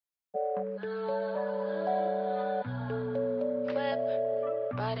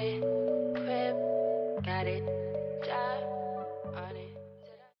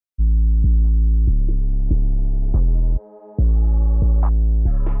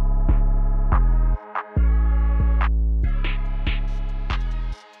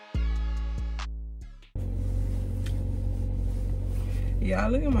Y'all,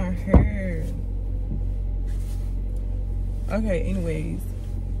 look at my hair. Okay, anyways.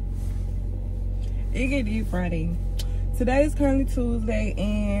 It get deep Friday. Today is currently Tuesday,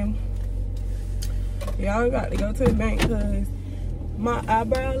 and y'all got to go to the bank because my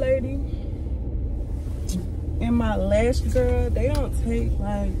eyebrow lady and my lash girl, they don't take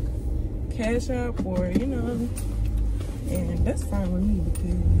like cash out or, you know, and that's fine with me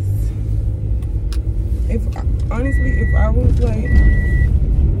because honestly, if I was like,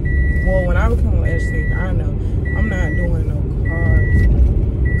 well, when I become a lash tech, I know I'm not doing no cards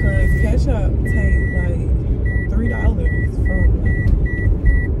because cash out take like $3 from like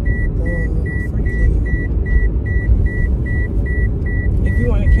the free kid. If you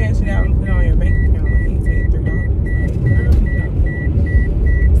want to cash it out and put it on your bank account, like, you take $3. Like,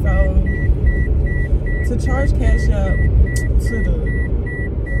 girl, so to charge cash out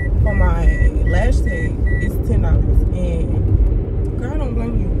for my lash tag, it's $10, and girl, I don't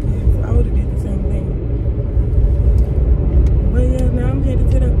blame you because I would have did the same thing. But yeah, now I'm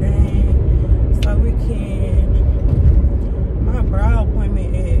headed to the bank so we can. My brow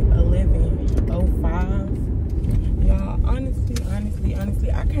appointment at 11:05. Y'all,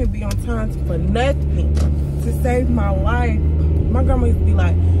 honestly, I can't be on time for nothing to save my life. My grandma used to be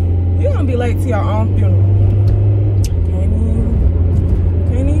like, "You're gonna be late to your own funeral."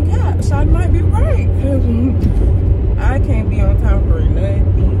 Can't even catch. I might be right. I can't be on time for nothing.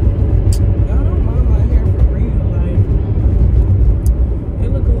 Y'all don't mind my hair for real. Like, it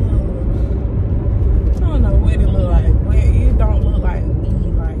look a little, I don't know what it look like, but it don't look like me.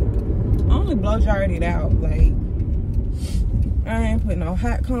 Like, I only blow dried it out. Like, I ain't put no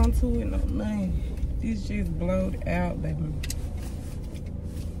hot comb to it, no nothing. This just blowed out, baby.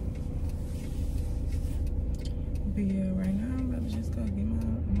 But yeah, right now I'm about to just go get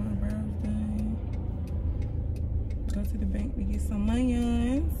my brows done. Go to the bank to get some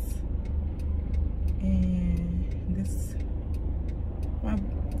onions. And this, my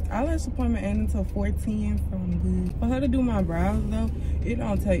eyelash appointment ain't until 4:10, so I'm good. For her to do my brows though, it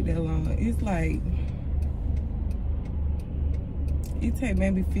don't take that long. It's like, it take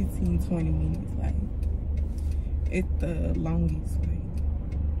maybe 15-20 minutes. Like, it's the longest. Like,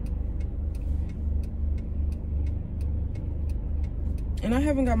 and I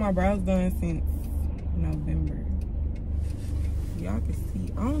haven't got my brows done since November. Y'all can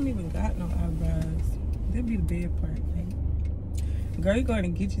see, I don't even got no eyebrows. That'd be the bad part. Like, girl, you going to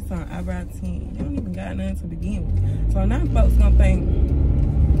get you some eyebrow tint. You don't even got nothing to begin with. So now folks gonna think,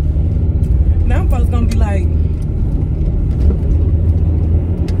 now folks gonna be like,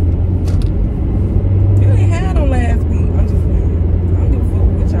 you ain't had them last week. I'm just saying. I don't give a fuck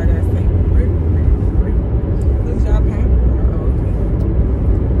what y'all gotta say. Cause y'all paying for it.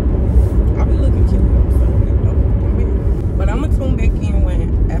 I'll be looking cute. So but I'm gonna tune back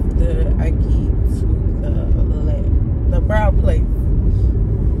in after I get to the brow place.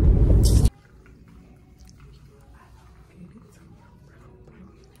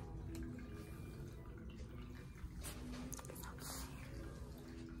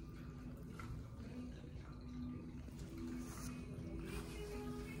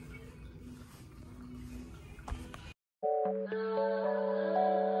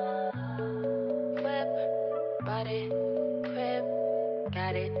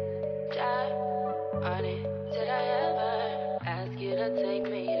 Got it, job on it. Did I ever ask you to take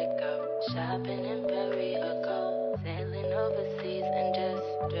me to go shopping in Paris or go sailing overseas and just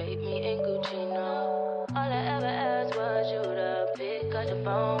drape me in Gucci? No, all I ever asked was you to pick up the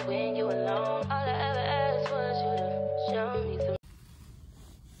phone when you alone. All I ever asked was you to show me some.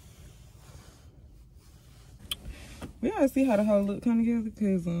 We gotta see how the whole look come together,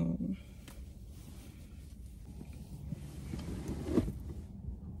 cause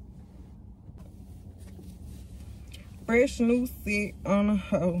fresh new set on a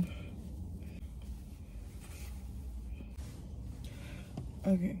hoe.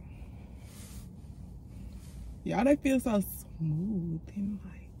 Okay. Y'all, they feel so smooth and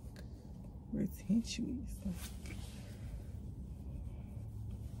like retentious.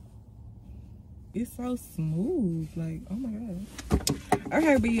 It's so smooth. Like, oh my god.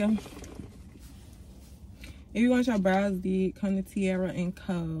 Okay, but yeah. If you want your brows did, come to Tiara &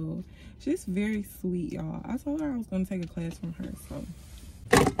 Co. She's very sweet, y'all. I told her I was gonna take a class from her, so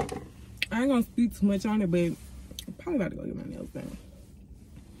I ain't gonna speak too much on it, but I'm probably about to go get my nails done.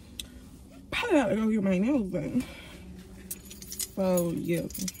 So yeah,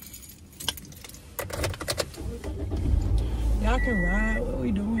 y'all can ride. What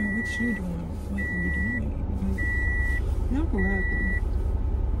we doing? What you doing? What we doing? Y'all can ride through.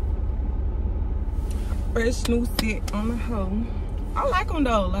 Fresh new set on the hoe. I like them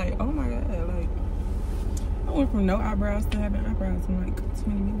though. Like, oh my god, like I went from no eyebrows to having eyebrows in like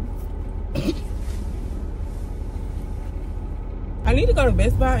 20 minutes. I need to go to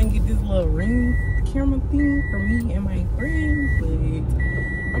Best Buy and get this little ring camera thing for me and my friend, but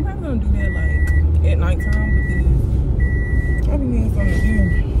I'm probably gonna do that like at nighttime because I be needing something to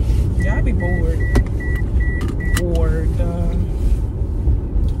do. Y'all be bored.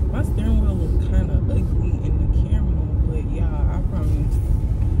 My steering wheel looks kind of ugly in the camera, but y'all, I promise.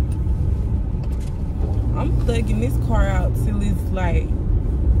 I'm thugging this car out till it's like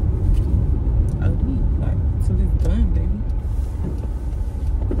a week, like till it's done, baby.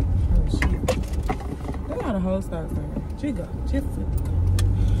 Oh shit! They got a whole stop sign. Jigga, just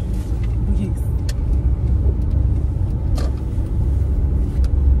yes.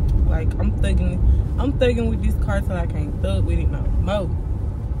 Like I'm thugging with this car till I can't thug with it no more.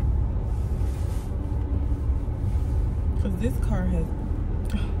 Cause this car has.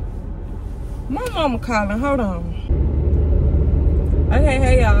 My mama calling. Hold on. Okay,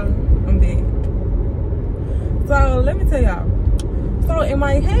 hey y'all, I'm back. So let me tell y'all. So in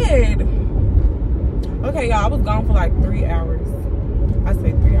my head, okay y'all, I was gone for like 3 hours. I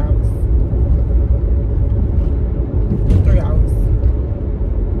say 3 hours. 3 hours.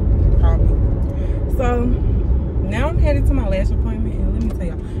 Probably. So now I'm headed to my lash appointment, and let me tell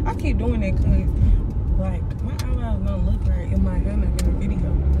y'all, I keep doing that because like my eyebrows don't look right in my hair like in the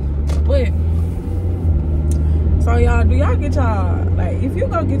video. But so y'all, do y'all get y'all, like if you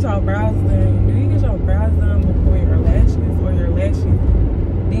go get y'all brows done, do you get your brows done before your lashes, or your lashes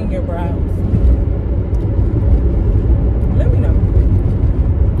then your brows? Let me know.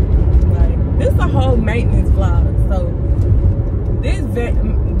 Like this is a whole maintenance vlog, so this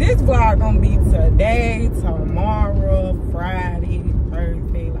vlog gonna be today, tomorrow, Friday,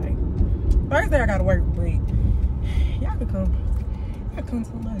 Thursday. Like Thursday I gotta work, but y'all can come. Y'all come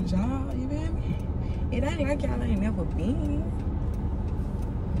to a little job, you feel me? It ain't like y'all ain't never been.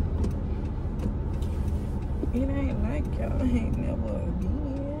 It ain't like y'all ain't never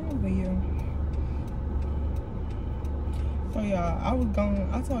been, but yeah. So y'all, I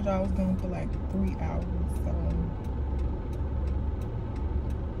told y'all I was gone for like 3 hours, so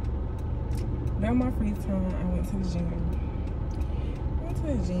during my free time, I went to the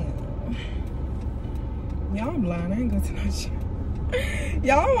gym. Y'all, I'm blind, I ain't going to no gym.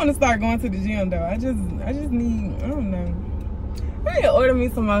 Y'all, I want to start going to the gym though. I just need, I don't know. I need to order me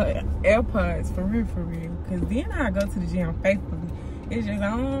some AirPods for real. Cause then I go to the gym faithfully. It's just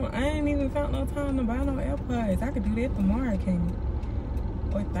I ain't even found no time to buy no AirPods. I could do that tomorrow, can't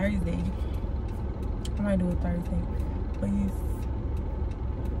I? Or Thursday. I might do it Thursday. But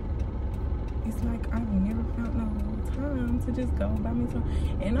it's like I've never found no time to just go buy me some.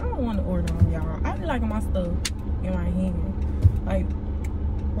 And I don't want to order them, y'all. I be liking my stuff in my hand. Like,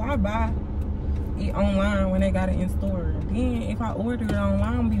 why buy it online when they got it in store? Then if I order it online,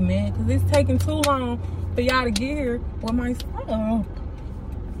 I'll be mad because it's taking too long for y'all to get here with my stuff.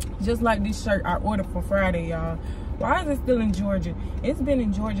 Just like this shirt I ordered for Friday, y'all. Why is it still in Georgia? It's been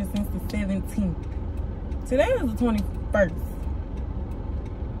in Georgia since the 17th. Today is the 21st.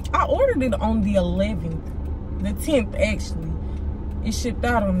 I ordered it on the 11th. The 10th, actually. It shipped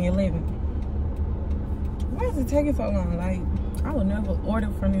out on the 11th. Why is it taking so long? Like, I would never order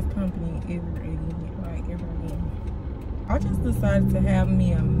from this company ever again. I just decided to have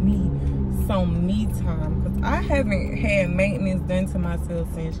some me time, because I haven't had maintenance done to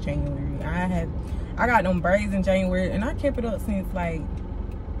myself since January. I got them braids in January, and I kept it up since like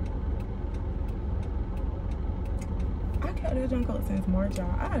I kept that junk up since March,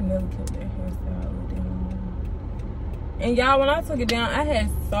 y'all. I never kept that hairstyle down. And y'all, when I took it down, I had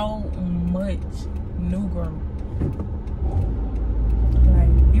so much new growth. Like,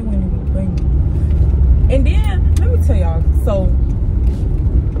 it wouldn't even funny. And then, let me tell y'all, so,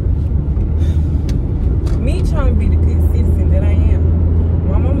 me trying to be the good citizen that I am,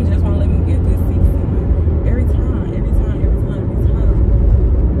 my mama just won't let me be a good citizen. Every time.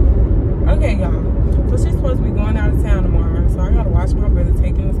 Okay, y'all. So she's supposed to be going out of town tomorrow, so I gotta watch my brother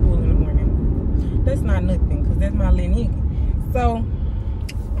take him to school in the morning. That's not nothing, because that's my little nigga. So,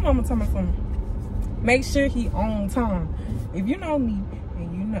 my mama told me something. Make sure he on time. If you know me,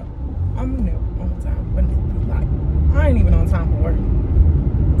 and you know, I'm never on time for nothing. Like, I ain't even on time for work.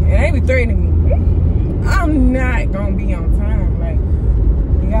 It they be threatening me. I'm not gonna be on time. Like,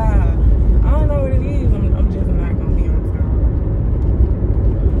 yeah, I don't know what it is. I'm just not gonna be on time.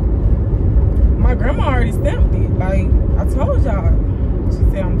 My grandma already stamped it. Like, I told y'all. She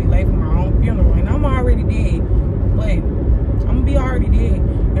said I'm gonna be late for my own funeral, and I'm already dead. But I'm gonna be already dead,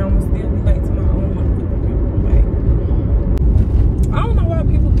 and I'm gonna still be late to my own motherfucking funeral. Like, I don't know why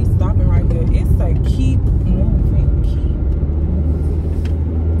people be stopping right there. It's like, keep moving, keep moving.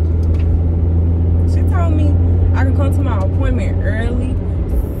 She told me I can come to my appointment early,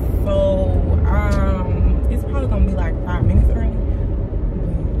 so it's probably gonna be like 5 minutes early.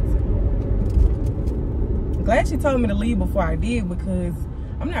 But glad she told me to leave before I did, because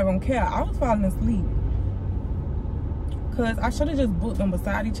I'm not gonna care. I was falling asleep, cause I should have just booked them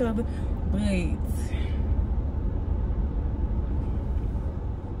beside each other, but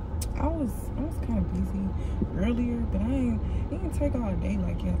I was kind of busy earlier, but it didn't take all day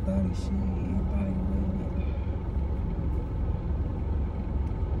like y'all thought it should.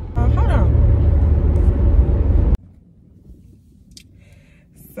 Hold on.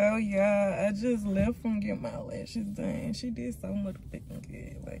 So yeah, I just left from getting my lashes done. She did so motherfucking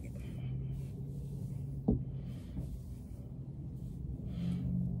good. Like,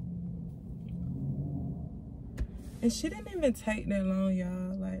 and she didn't even take that long,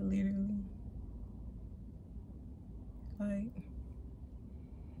 y'all. Like, literally. Like,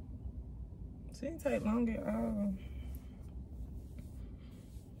 she didn't take long at all.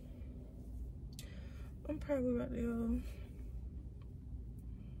 I'm probably about to go.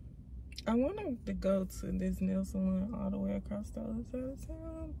 I wanted to go to this nail salon all the way across the other side of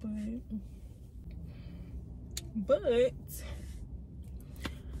town, but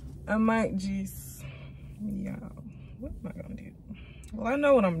I might just, y'all, what am I gonna do? Well, I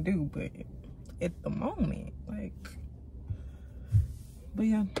know what I'm gonna do, but at the moment, like, but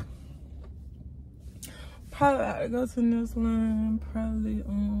yeah, probably I go to the nail salon, probably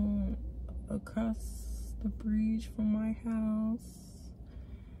across the bridge from my house.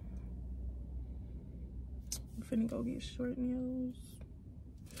 I'm finna go get short nails.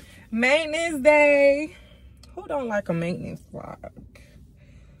 Maintenance day. Who don't like a maintenance vlog?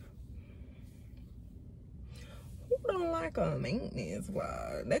 Who don't like a maintenance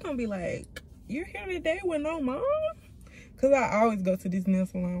vlog? They're gonna be like, you here today with no mom? Cause I always go to this nail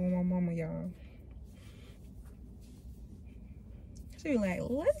salon with my mama, y'all. She be like,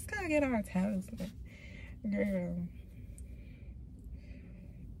 let's go get our towels. Girl,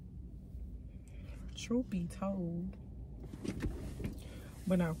 truth be told,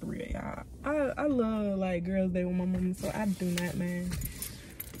 but not for real, y'all. I love like girls' day with my mama, so I do not mind.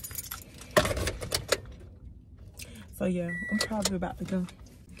 So yeah, I'm probably about to go.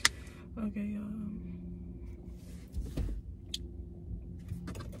 Okay, y'all.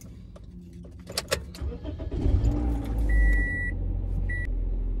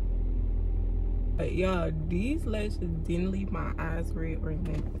 Y'all, these lashes didn't leave my eyes red or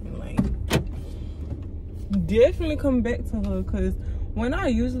nothing. Like, definitely come back to her, because when I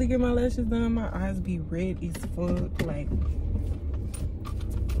usually get my lashes done, my eyes be red as fuck. Like,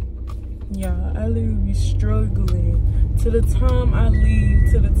 y'all, I literally be struggling to the time I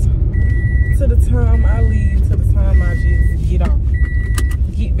leave, to the time I leave, to the time I just get off,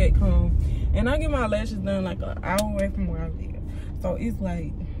 get back home. And I get my lashes done like an hour away from where I live, so it's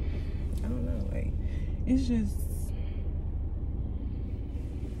like, I don't know, like, it's just,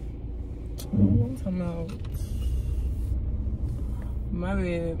 I'm talking about, my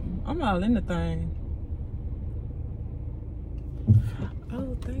bad, I'm all in the thing.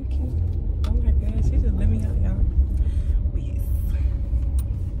 Oh, thank you. Oh my God, she just let me out, y'all. Yes.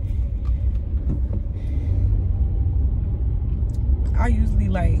 I usually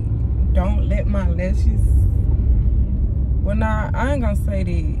like don't let my lashes, well, nah, I ain't gonna say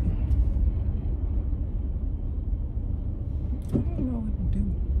that. I don't know what to do.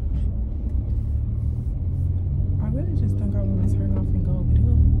 I really just think I want to turn off and go over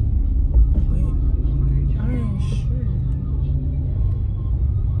there, but I ain't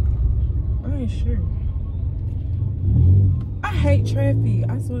sure. I hate traffic.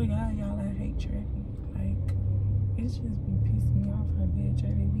 I swear to God, y'all, I hate traffic. Like, it's just been pissing me off how bad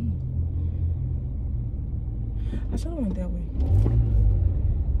traffic be. I should have went that way,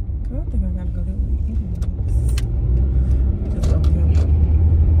 cause I think I gotta go that way anyways. Just over here.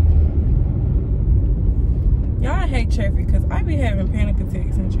 Y'all, I hate traffic, cause I be having panic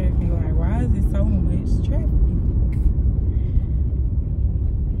attacks in traffic. Like, why is it so much traffic?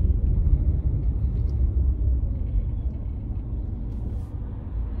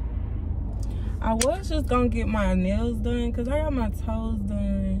 I was just gonna get my nails done, cause I got my toes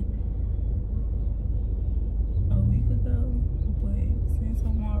done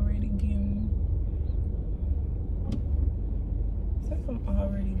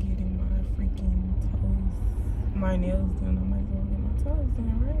my nails done, I might as well get my toes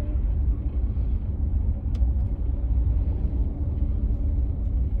done, right?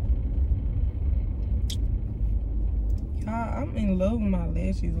 I'm in love with my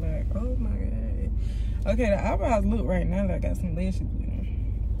lashes. Like, oh my god. Okay, the eyebrows look right now like I got some lashes with them.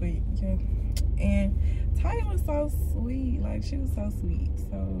 But yeah. And Taya was so sweet. Like, she was so sweet.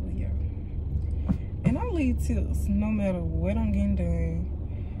 So yeah. And I leave tips no matter what I'm getting done.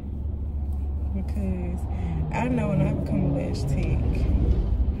 Because I know when I become a lash tech.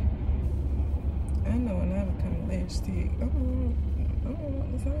 I know when I become a lash tech. I don't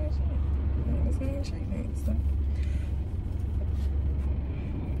want the same shit. I want the same treatment. So.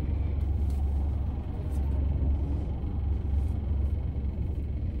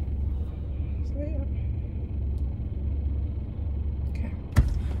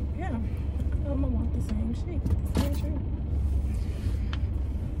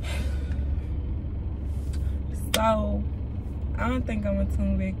 So I don't think I'm gonna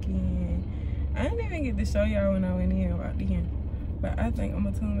tune back in. I didn't even get to show y'all when I went in about the end. But I think I'm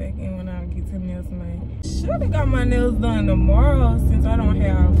gonna tune back in when I get to nails tonight. Should've got my nails done tomorrow since I don't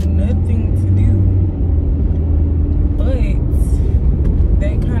have nothing to do. But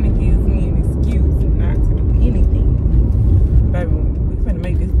that kind of gives me an excuse not to do anything. Baby, we finna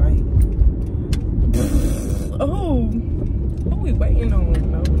make this fight. Oh, who we waiting on?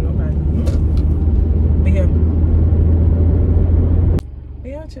 No, nobody. But yeah.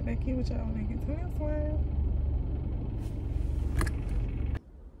 I'll check back in with y'all when I get to nail salon.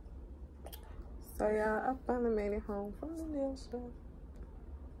 So y'all, I finally made it home from the nail shop.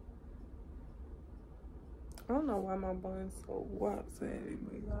 I don't know why my bun's so lopsided,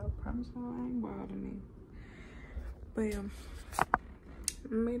 but y'all, I promise y'all I ain't bothering me. But yeah,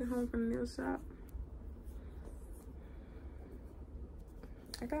 I made it home from the nail shop.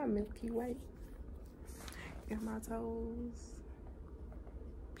 I got milky white in my toes.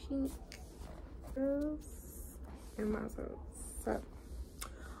 Pink girls in my toes. So,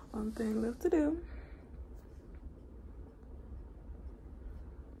 one thing left to do.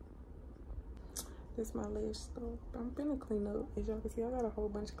 This is my lash stuff. I'm finna clean up. As y'all can see, I got a whole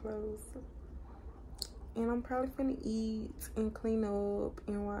bunch of clothes. And I'm probably finna eat and clean up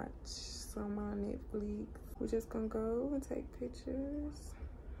and watch some on Netflix. We're just gonna go and take pictures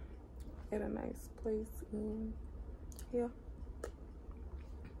at a nice place. And yeah.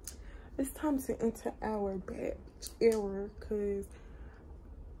 It's time to enter our batch era, because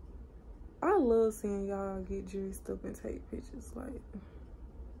I love seeing y'all get dressed up and take pictures. Like,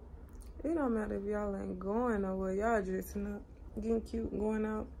 it don't matter if y'all ain't going nowhere, y'all dressing up, getting cute, going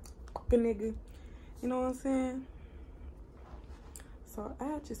out, a nigga. You know what I'm saying? So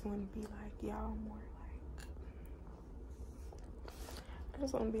I just want to be like y'all more. Like, I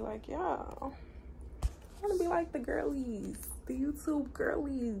just want to be like y'all. I want to be like the girlies, the YouTube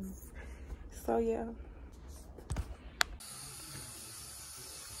girlies. So yeah.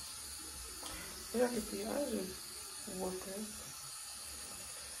 Y'all can see I just woke up.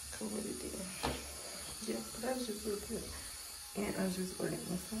 Cool what it did. Yeah, but I just woke up. And I just ordered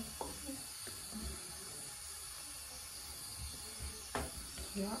myself.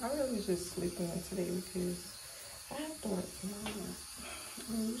 Yeah, I really just sleeping in today because I have to work tomorrow.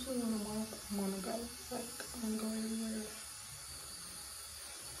 Usually when I'm off, I want to go. Like, I want to go everywhere.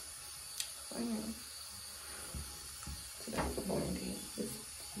 So yeah. Today's a born day. It's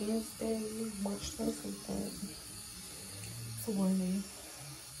Wednesday, March 22nd. It's a born day.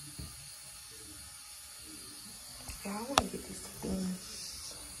 Yeah, I want to get this finished.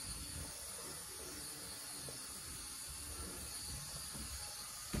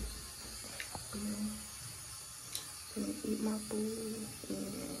 Gonna eat my food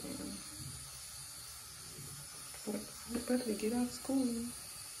and I'm about to get out of school.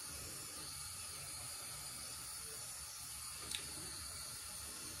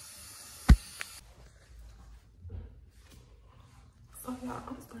 So y'all,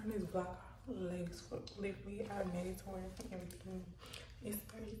 I'm starting this vlog legs for lately. I made it to work and everything. It's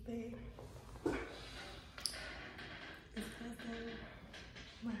Thursday. It's Thursday.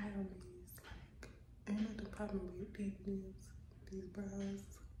 My hair is like, and I do problem with these nails, these brows,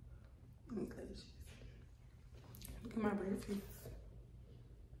 and lashes. Look at my red face.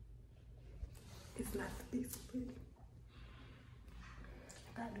 It's not the best, but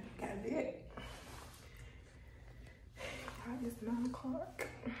got it. It's 9 o'clock.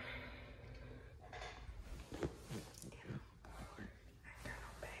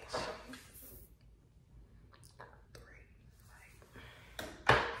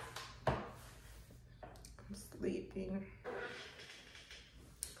 I'm sleeping.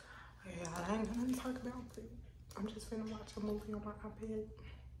 Yeah, I ain't gonna talk about it. I I'm just finna watch a movie on my iPad.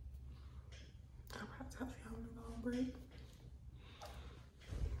 I'm about to tell y'all I'm gonna go on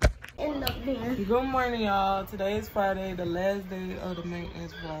break. Good morning, y'all. Today is Friday, the last day of the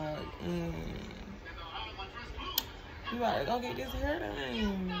maintenance vlog, and we about to go get this hair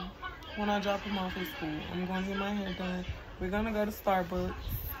done. When I drop him off at school, I'm gonna get my hair done. We're gonna go to Starbucks,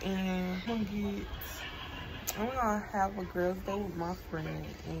 and I'm gonna have a girls' day with my friend,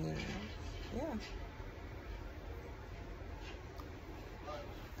 and yeah.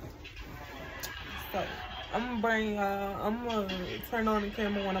 So I'm gonna turn on the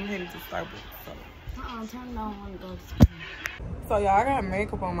camera when I'm headed to Starbucks. So. Turn it on when it goes to school. So y'all, I got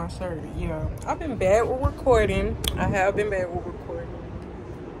makeup on my shirt. Yeah, I've been bad with recording. I have been bad with recording.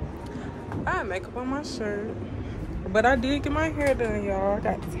 I have makeup on my shirt, but I did get my hair done, y'all. I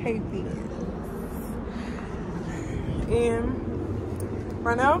got taping. And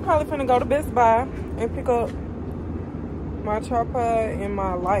right now I'm probably finna go to Best Buy and pick up my tripod and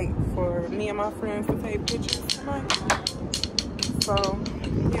my light for me and my friends to take pictures tonight. So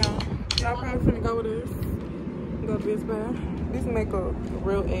yeah, y'all probably finna go with us. Go to Best Buy. This makeup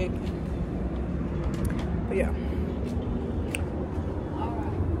real eggy. But yeah.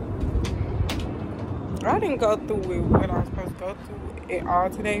 I didn't go through with what I was supposed to go through at all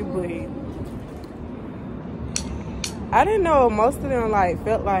today, but I didn't know most of them like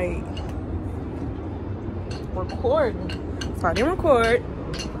felt like recording. So I didn't record.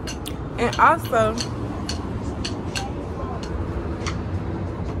 And also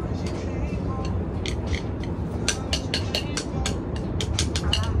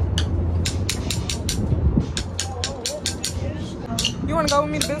you wanna go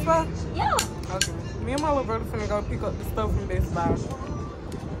with me to Best Buy? Yeah. Okay. Me and my little brother finna go pick up the stuff from Best Buy.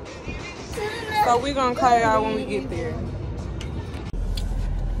 So we gonna call y'all when we get there.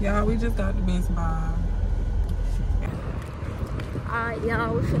 Y'all, we just got to Best Buy. Alright,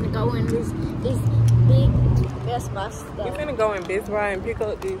 y'all, we finna go in this big Best Buy stuff. We finna go in Best Buy and pick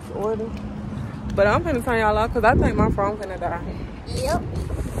up this order. But I'm finna turn y'all off because I think my phone finna die. Yep.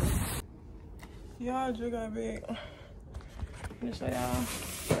 Y'all just got back. Let me show y'all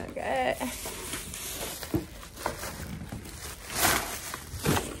what I got.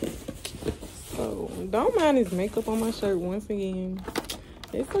 So, don't mind this makeup on my shirt once again.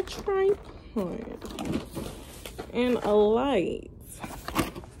 It's a tripod and a light.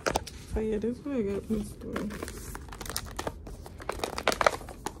 So yeah, this is what I got from the store.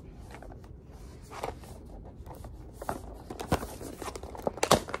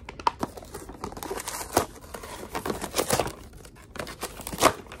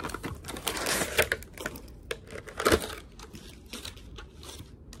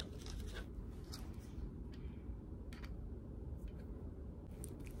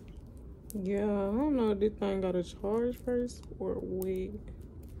 Yeah, I don't know if this thing got a charge first or wait.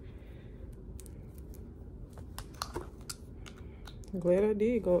 Glad I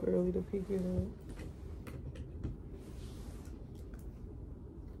did go early to pick it up.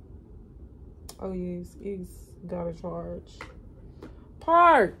 Oh yes, it's got a charge.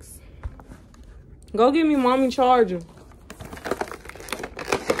 Parks! Go get me mommy charger.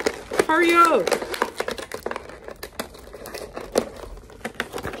 Hurry up!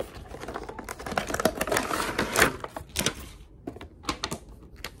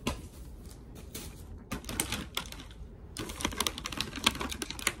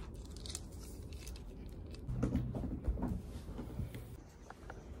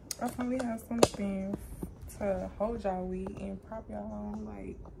 I finally have something to hold y'all with and prop y'all on,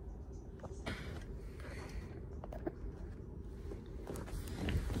 like.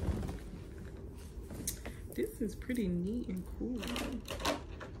 This is pretty neat and cool.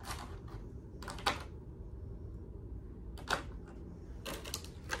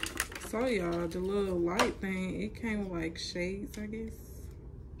 So y'all, the little light thing, it came with like shades, I guess.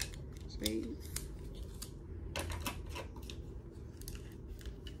 Shades.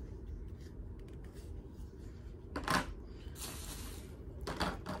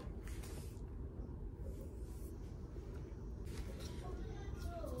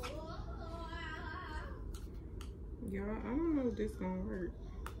 Y'all, I don't know if this gonna work.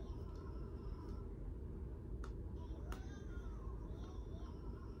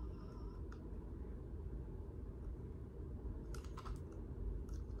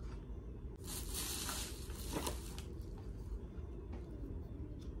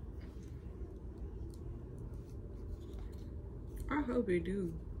 I hope it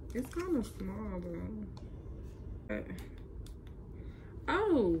do. It's kind of small though.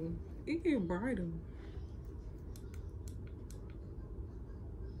 Oh, it get brighter.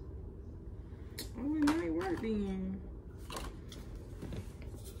 Oh, it might work then.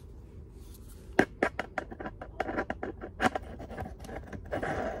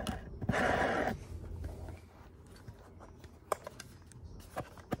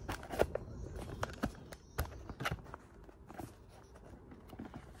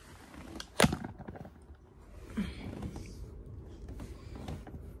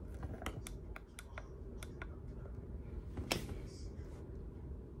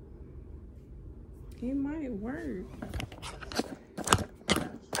 It might work.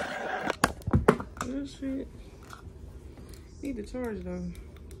 That shit. Need to charge though.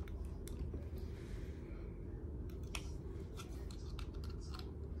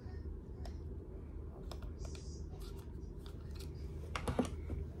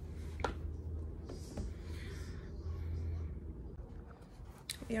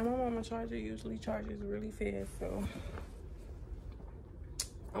 Yeah, my mama charger usually charges really fast, so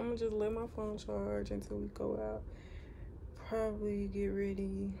I'm gonna just let my phone charge until we go out. Probably get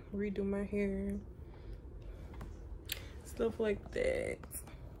ready, redo my hair, stuff like that.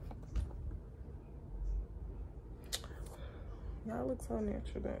 Y'all look so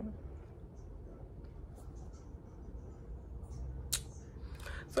natural though.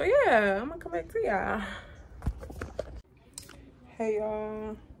 So yeah, I'm gonna come back to y'all. Hey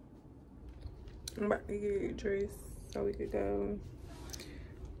y'all, I'm about to get dressed so we could go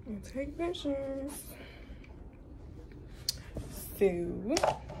and take pictures. So,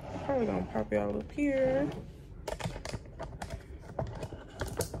 probably gonna pop y'all up here.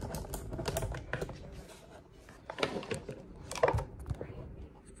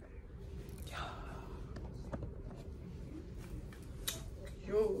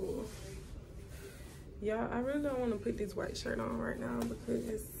 Yo. Y'all, I really don't want to put this white shirt on right now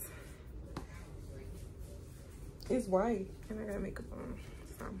because it's white and I got makeup on.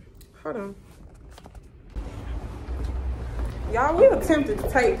 So, hold on. Y'all, we attempted to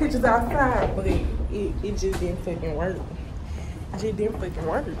take pictures outside, but it just didn't fucking work. It just didn't fucking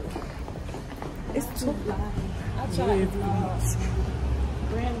work. It's too light. I tried to vlog.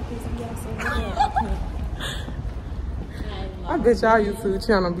 Brandon pissed me off so bad. I bet y'all YouTube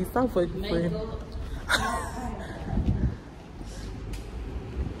channel be so fucking funny.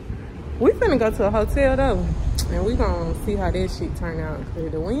 We finna go to a hotel though, and we gonna see how that shit turn out.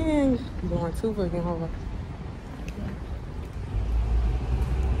 Cause the wind going too fucking hard.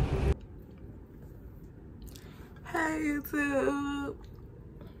 Hey YouTube.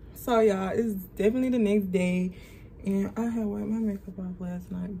 So y'all, it's definitely the next day, and I had wiped my makeup off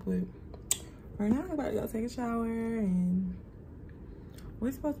last night, but right now I'm about to go take a shower, and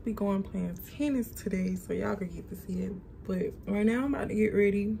we're supposed to be going playing tennis today, so y'all can get to see it. But right now I'm about to get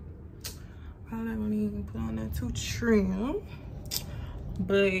ready. Probably won't even put on that too trim,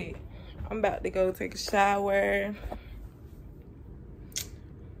 but I'm about to go take a shower.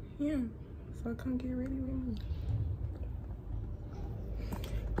 Yeah, so come get ready with me.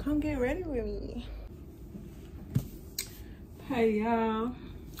 Come get ready with me. Hey y'all,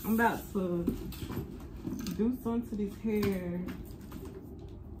 I'm about to do something to this hair.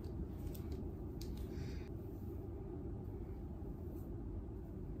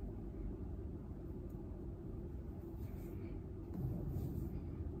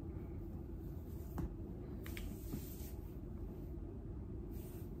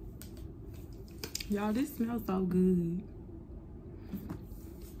 Y'all, this smells so good.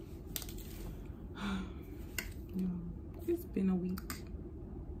 It's been a week.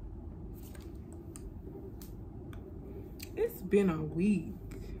 It's been a week.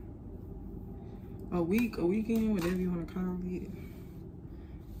 A weekend, whatever you want to call it.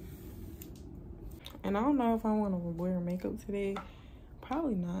 And I don't know if I want to wear makeup today.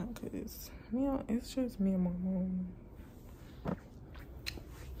 Probably not, because, you know, it's just me and my mom.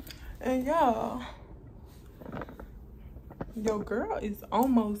 And y'all, your girl is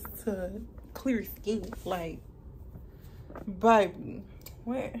almost to clear skin. Like, baby,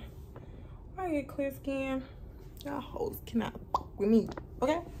 what? Why I get clear skin? Y'all hoes cannot fuck with me,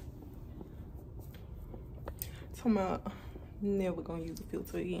 okay? Talking about never gonna use a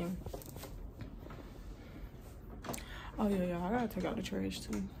filter again. Oh yeah, y'all, I gotta take out the trash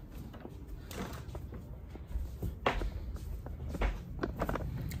too.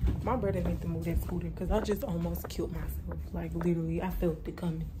 My brother needs to move that scooter because I just almost killed myself. Like, literally, I felt it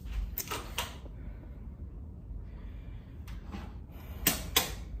coming.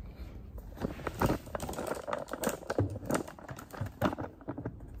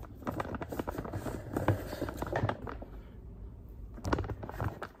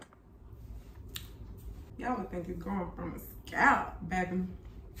 Y'all would think it's going from a scalp, baby.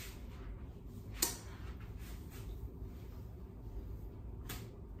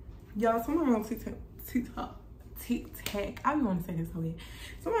 Y'all, somebody on TikTok, I be want to say this so bad.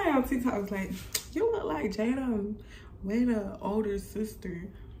 Somebody on TikTok was like, you look like Jada Wayne's older sister.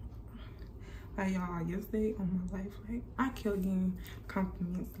 Like, y'all, yesterday on my life, like, I kept getting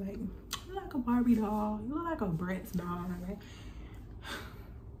compliments, like, you look like a Barbie doll, you look like a Bratz doll, like,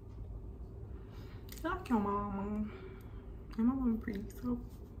 you like your mama, and my mama pretty, so,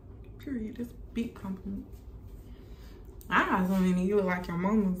 period, that's a big compliment. I got so many, you look like your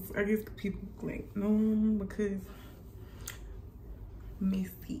mama's. I guess people like, no, because Miss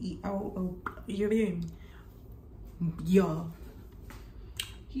CEO, you hear me? Yeah.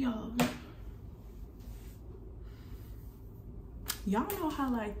 Y'all know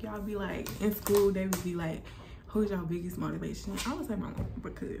how, like, y'all be like, in school, they would be like, who's your biggest motivation? I would say my mom,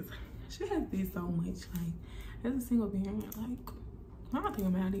 because she has been so much, like, as a single parent, like, when I think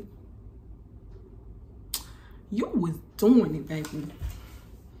about it, you was doing it, baby.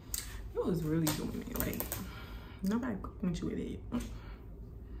 You was really doing it. Like, nobody want you with it.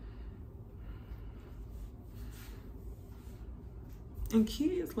 And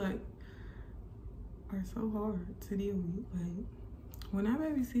kids, like, are so hard to deal with. Like, when I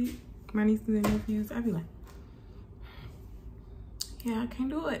babysit my nieces and nephews, I be like, yeah, I can't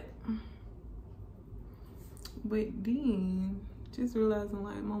do it. But then, just realizing,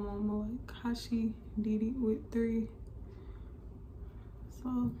 like, my mama, like, how she did it with 3.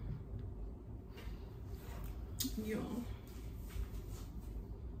 So, yeah.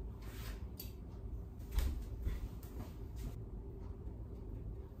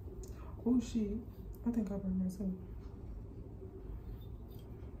 Oh, shit. I think I burned myself.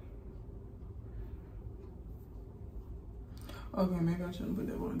 Okay, maybe I shouldn't put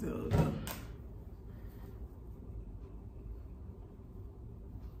that one until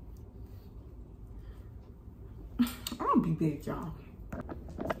I'll be back, y'all.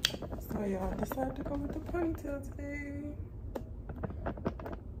 So y'all decided to go with the ponytail today.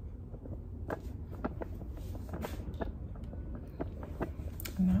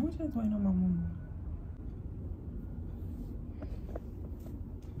 Now we're just waiting on my mama.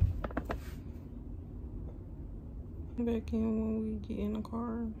 Back in when we get in the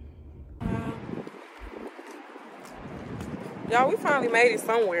car. Y'all, we finally made it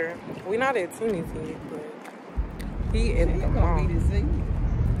somewhere. We're not at Timmy's yet, but he at the mall.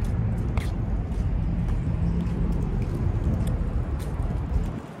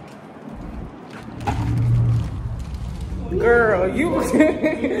 Girl, you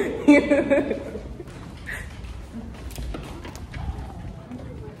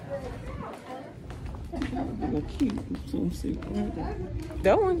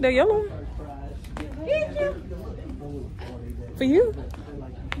that one, the yellow one. For you?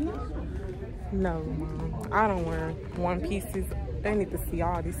 No, Mom. I don't wear one pieces. They need to see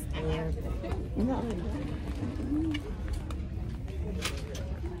all this stuff. No.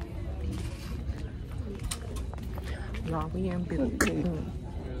 Y'all, we in Billy.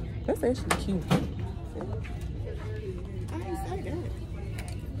 That's actually cute. I ain't say that.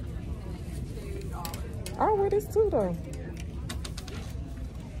 I'll wear this too, though.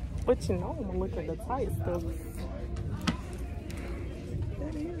 But you know, I'm gonna look at the tight stuff.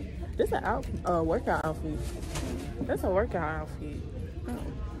 This is a workout outfit. That's a workout outfit.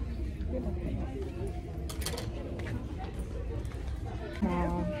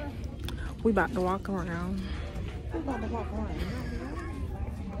 We about to walk around.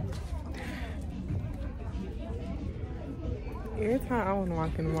 Every time I want to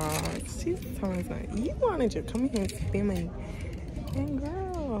walk in the mall, she's telling me, like, you want to just come here and spend money. And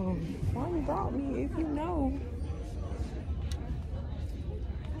girl, why you brought me if you know?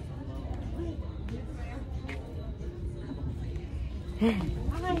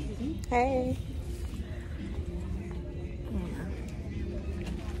 Hey.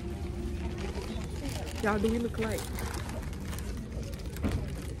 Y'all, do we look like?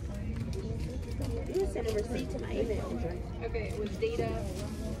 You send a receipt to my email address. Okay, it was Dita.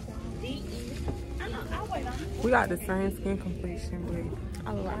 D-E. I know, I'll wait on it. We got the same skin complexion, but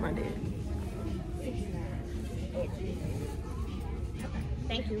I look like my dad.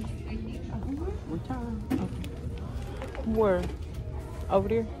 Thank you. What time? Okay. Where? Over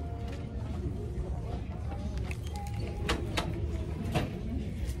there?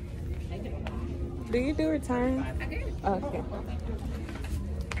 Do you do return? I did. Okay.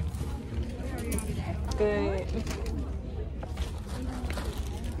 Good.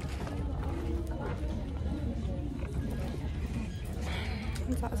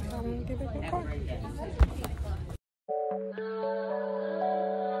 I'm get back in the car.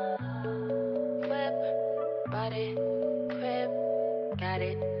 Whip, body, crib, got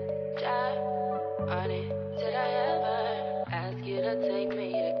it. Drive on it. Did I ever ask you to take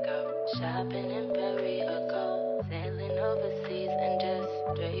me to go shopping in Paris or go sailing overseas and just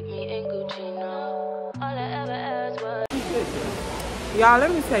drape me in Gucci? No, all I ever asked was. Y'all,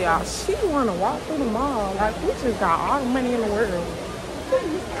 let me tell y'all, she wanna walk through the mall. Like, we just got all the money in the world. I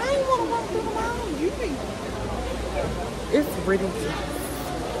ain't want to walk through the mall. You think? It's ridiculous.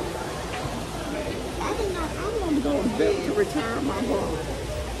 I want to go to bed to retire my ball.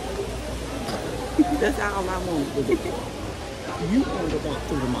 That's all I want to do. You want to walk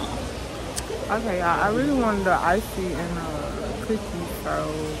through the mall. Okay, y'all, I really wanted the icy and cookies, so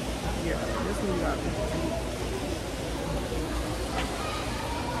yeah, this is what we got.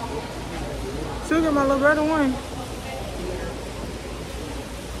 Sugar, my little brother one.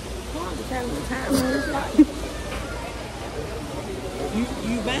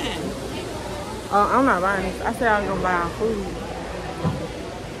 You buying? I'm not buying this. I said I was gonna buy food.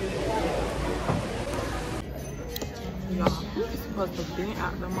 Y'all, we were supposed to be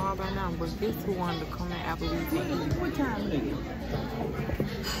out the mall by now, but guess who wanted to come to Applebee's? What time is it?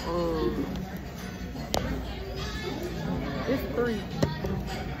 It's 3.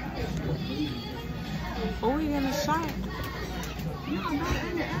 Oh, we in a shot.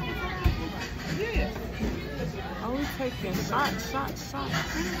 Yeah. Oh, we taking shots. I'm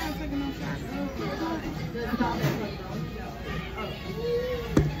not taking no shots.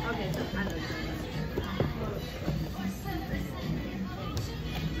 Okay, I know.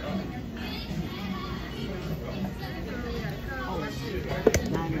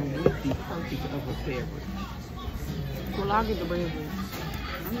 Now I know would be perfect of a beverage. Well, I'll get the beverage.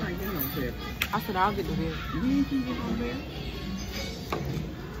 I'm not getting no beverage. I said I'll get the beverage. You ain't finna get no beverage.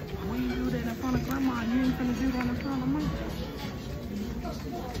 When you do that in front of grandma, you ain't finna do that in front of me.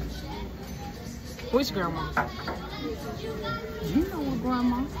 Which grandma? You know what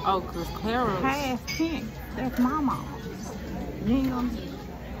grandma? Oh, cause Clara. Past tense. That's my mom. You ain't gonna.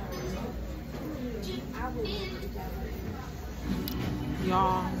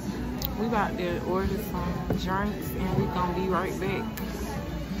 Y'all, we about to order some drinks and we gonna be right back.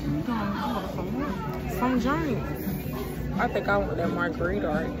 You gonna order some what? Some drinks. I think I want that margarita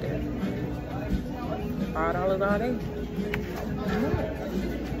right there. $5 all day.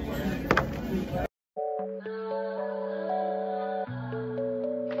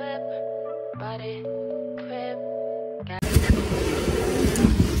 Whip, body, crib, got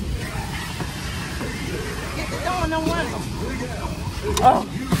Get the door in the window. Oh,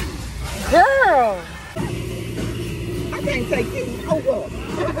 girl! I can't take you over.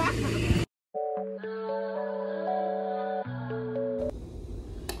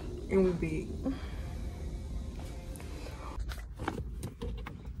 And we big.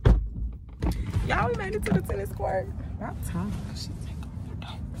 Y'all, we made it to the tennis court. About time. She take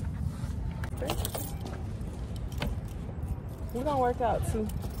off the door. We're gonna work out too.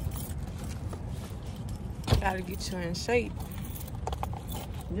 Gotta get you in shape.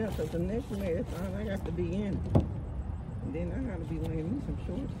 Yeah, because the next marathon, I got to be in it. And then I got to be wearing me some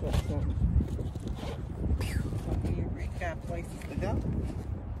shorts or something. So me and Rick got places to go.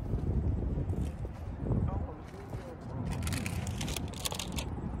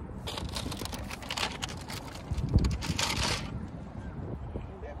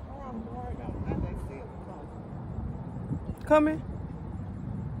 Coming.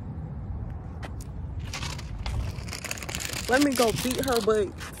 Let me go beat her butt.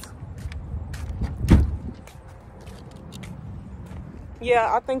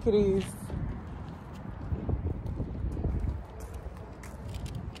 Yeah, I think it is.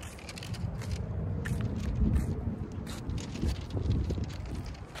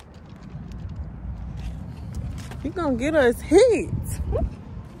 You gonna get us hit.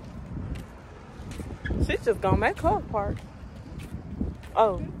 She just gonna make her part.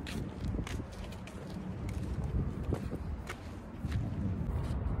 Oh.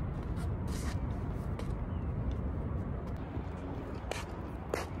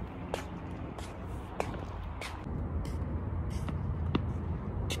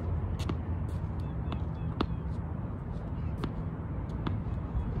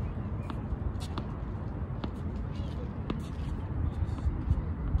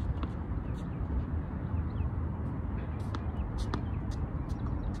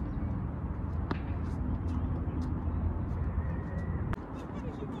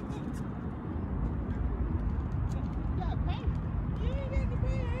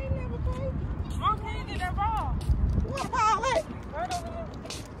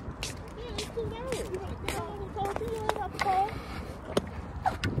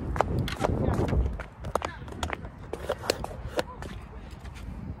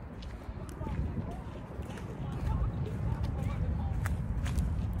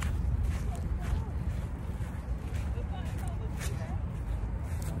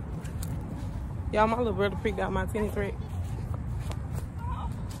 Y'all, my little brother picked out my tennis racket.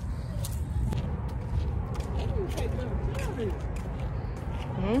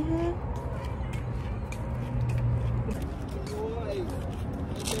 Mm-hmm.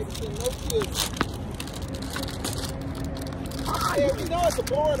 Yeah, we know it's a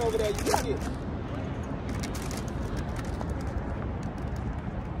board over there. You see it.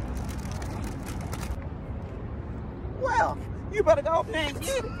 Well, you better go over there and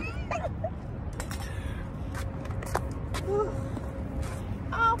get it.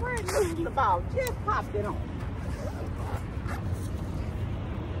 Already losing the ball. Just popped it on.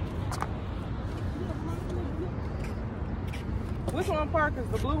 Which one Parker's?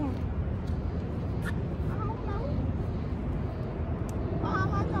 The blue one? I don't know.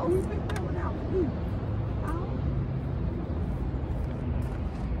 All I know, he picked that one out for you.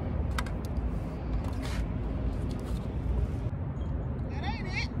 That ain't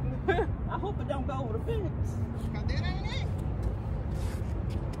it. I hope it don't go over the fence. Cause that ain't it.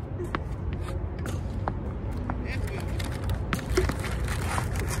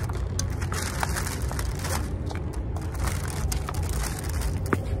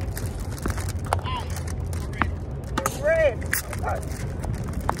 That's good.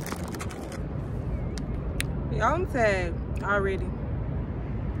 Y'all, I'm tagged already.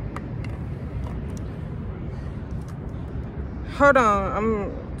 Hold on,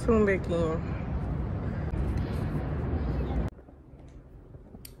 I'm tuning back in.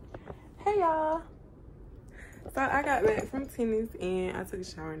 Hey y'all. So I got back from tennis and I took a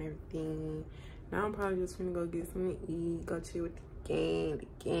shower and everything. Now I'm probably just gonna go get something to eat, go chill with the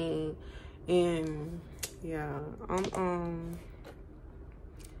gang. And yeah,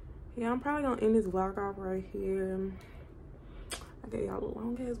 I'm probably gonna end this vlog off right here. I gave y'all a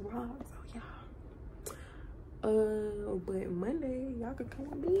long ass vlog, so yeah. But Monday, y'all can come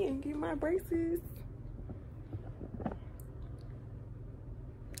with me and get my braces.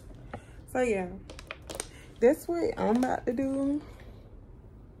 So yeah, that's what I'm about to do.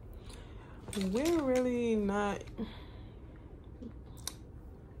 We're really not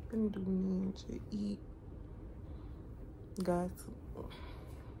gonna do much to eat, guys.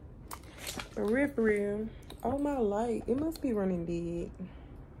 For real, oh my light, it must be running dead.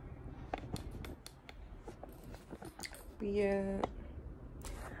 But yeah,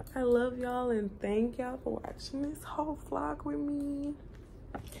 I love y'all and thank y'all for watching this whole vlog with me.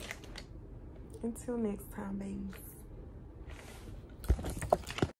 Until next time, babies.